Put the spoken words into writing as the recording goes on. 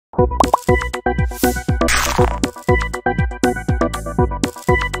Bitcoin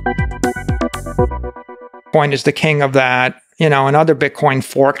is the king of that, and other Bitcoin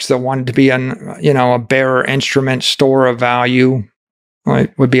forks that wanted to be a bearer instrument, store of value,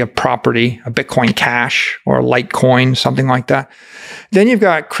 right, would be a property, a Bitcoin Cash or a Litecoin, something like that. Then you've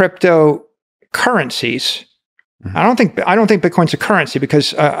got cryptocurrencies. I don't think Bitcoin's a currency,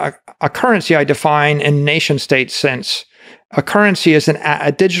 because a currency I define in nation state sense. A currency is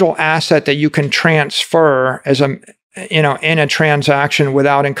a digital asset that you can transfer as in a transaction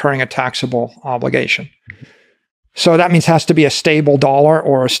without incurring a taxable obligation. So that means it has to be a stable dollar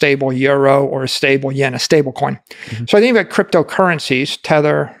or a stable euro or a stable yen, a stable coin. So I think you've got cryptocurrencies,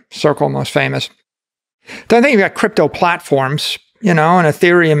 Tether, Circle, most famous. Then I think you've got crypto platforms, and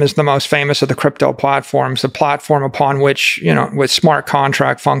Ethereum is the most famous of the crypto platforms, the platform upon which, with smart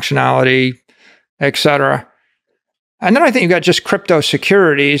contract functionality, etc. And then I think you've got just crypto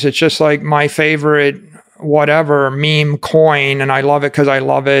securities. It's just like my favorite whatever meme coin, and I love it because I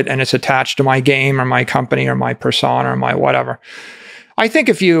love it, and it's attached to my game or my company or my persona or my whatever. I think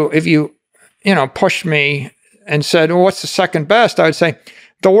if you pushed me and said, well, what's the second best? I would say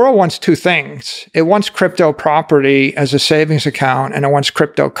the world wants two things. It wants crypto property as a savings account, and it wants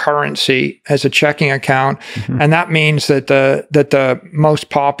cryptocurrency as a checking account. And that means that the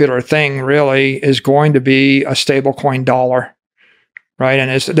most popular thing really is going to be a stablecoin dollar. Right.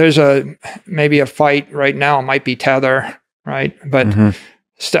 And there's maybe a fight right now, it might be Tether, right? But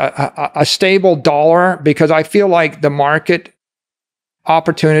a stable dollar, because I feel like the market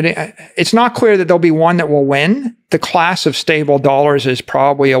opportunity, it's not clear that there'll be one that will win. The class of stable dollars is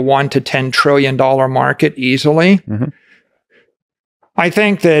probably a $1 to $10 trillion market easily. I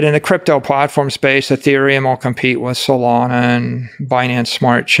think that in the crypto platform space, Ethereum will compete with Solana and Binance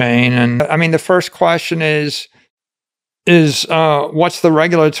Smart Chain. And I mean, the first question is what's the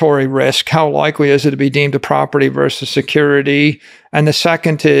regulatory risk? How likely is it to be deemed a property versus security? And the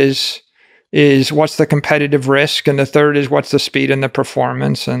second is what's the competitive risk? And the third is what's the speed and the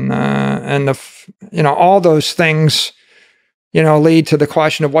performance? And all those things, lead to the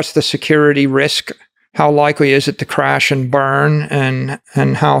question of what's the security risk? How likely is it to crash and burn? And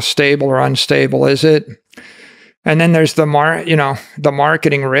how stable or unstable is it? And then there's the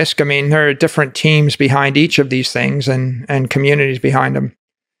marketing risk. I mean, there are different teams behind each of these things and communities behind them.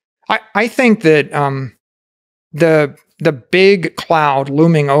 I think that the big cloud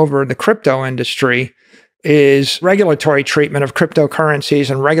looming over the crypto industry is regulatory treatment of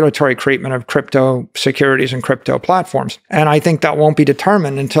cryptocurrencies and regulatory treatment of crypto securities and crypto platforms. And I think that won't be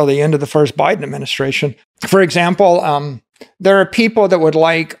determined until the end of the first Biden administration. For example, there are people that would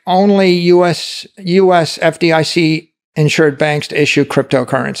like only US FDIC insured banks to issue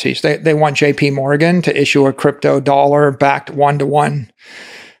cryptocurrencies. They want JP Morgan to issue a crypto dollar backed 1-to-1.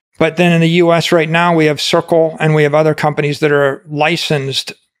 But then in the US right now, we have Circle and we have other companies that are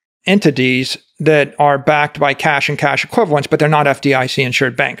licensed entities that are backed by cash and cash equivalents, but they're not FDIC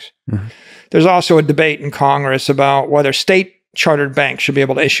insured banks. There's also a debate in Congress about whether state chartered banks should be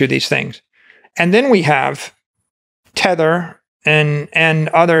able to issue these things. And then we have Tether and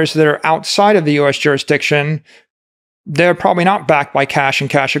others that are outside of the US jurisdiction. They're probably not backed by cash and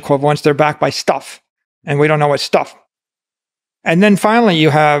cash equivalents. They're backed by stuff. And we don't know what stuff. And then finally, you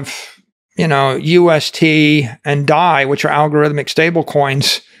have, UST and DAI, which are algorithmic stable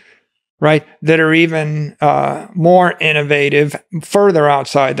coins, right, that are even more innovative, further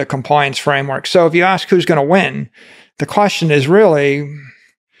outside the compliance framework. So if you ask who's going to win, the question is really,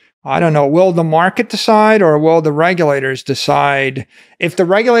 I don't know, will the market decide or will the regulators decide? If the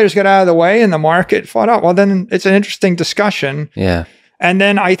regulators get out of the way and the market fought out, well, then it's an interesting discussion. Yeah. And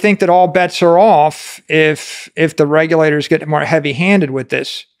then I think that all bets are off if the regulators get more heavy-handed with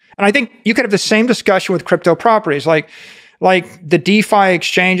this. And I think you could have the same discussion with crypto properties, like the DeFi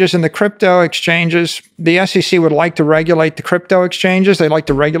exchanges and the crypto exchanges. The SEC would like to regulate the crypto exchanges. They like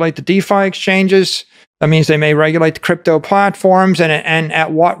to regulate the DeFi exchanges. That means they may regulate the crypto platforms and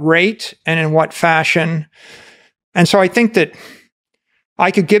at what rate and in what fashion. And so I think that I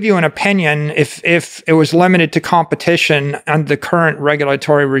could give you an opinion if it was limited to competition under the current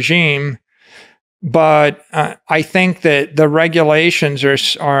regulatory regime. But I think that the regulations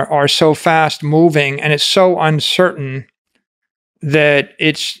are so fast moving and it's so uncertain that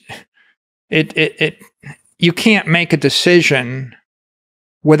you can't make a decision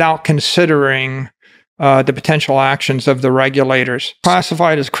without considering the potential actions of the regulators.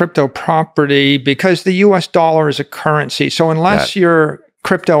 Classified as crypto property because the US dollar is a currency. So unless your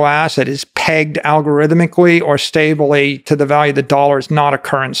crypto asset is pegged algorithmically or stably to the value of the dollar, it's not a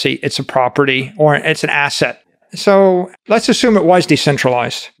currency, it's a property or it's an asset. So let's assume it was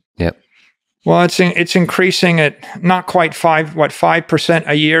decentralized. Yep. Well, it's increasing at not quite 5%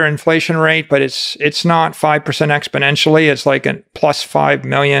 a year inflation rate, but it's not 5% exponentially. It's like a plus 5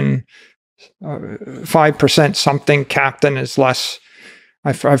 million, 5% something. Captain is less.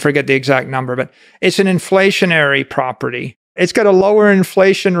 I forget the exact number, but it's an inflationary property. It's got a lower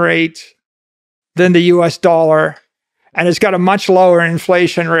inflation rate than the US dollar, and it's got a much lower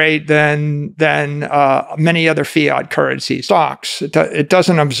inflation rate than many other fiat currency stocks. It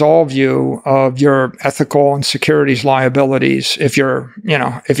doesn't absolve you of your ethical and securities liabilities if you're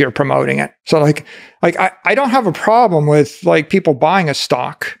promoting it. So like I don't have a problem with like people buying a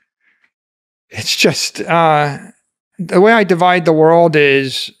stock. It's just the way I divide the world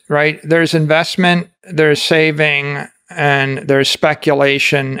is, right, there's investment, there's saving, and there's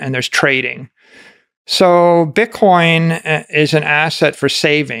speculation, and there's trading. So Bitcoin is an asset for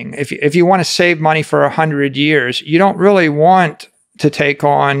saving. If you want to save money for 100 years, you don't really want to take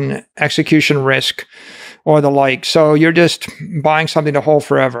on execution risk or the like. So you're just buying something to hold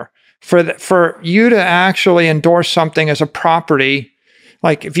forever. For you to actually endorse something as a property,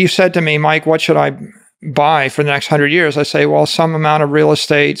 like if you said to me, Mike, what should I buy for the next 100 years? I say, well, some amount of real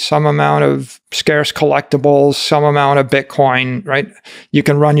estate, some amount of scarce collectibles, some amount of Bitcoin, right? You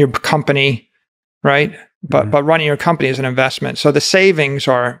can run your company, right? But running your company is an investment. So the savings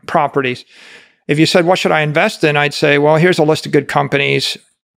are properties. If you said, what should I invest in? I'd say, well, here's a list of good companies,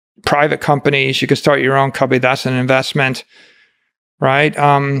 private companies. You could start your own company. That's an investment, right?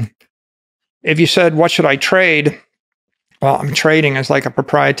 If you said, what should I trade? Well, trading is like a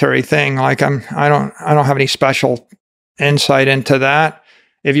proprietary thing. Like I don't have any special insight into that.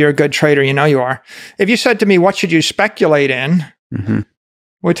 If you're a good trader, you know you are. If you said to me, what should you speculate in?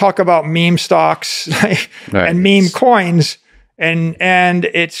 We talk about meme stocks and meme coins, and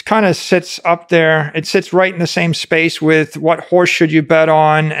it's kind of sits up there. It sits right in the same space with what horse should you bet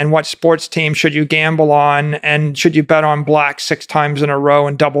on, and what sports team should you gamble on, and should you bet on black 6 times in a row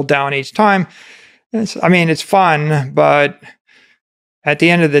and double down each time. It's fun, but at the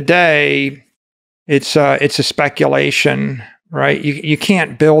end of the day, it's a speculation, right? You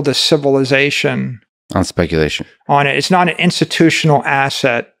can't build a civilization on speculation. On it. It's not an institutional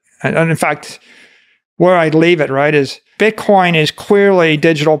asset. And in fact, where I'd leave it, right, is Bitcoin is clearly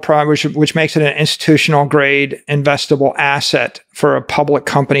digital property, which makes it an institutional grade investable asset for a public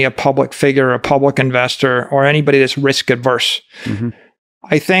company, a public figure, a public investor, or anybody that's risk adverse.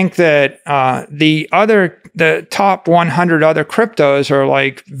 I think that the top 100 other cryptos are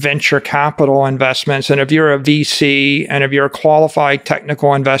like venture capital investments. And if you're a VC and if you're a qualified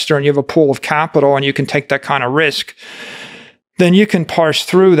technical investor and you have a pool of capital and you can take that kind of risk, then you can parse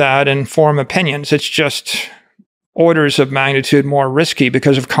through that and form opinions. It's just orders of magnitude more risky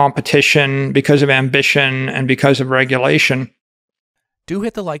because of competition, because of ambition, and because of regulation. Do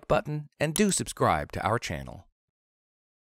hit the like button and do subscribe to our channel.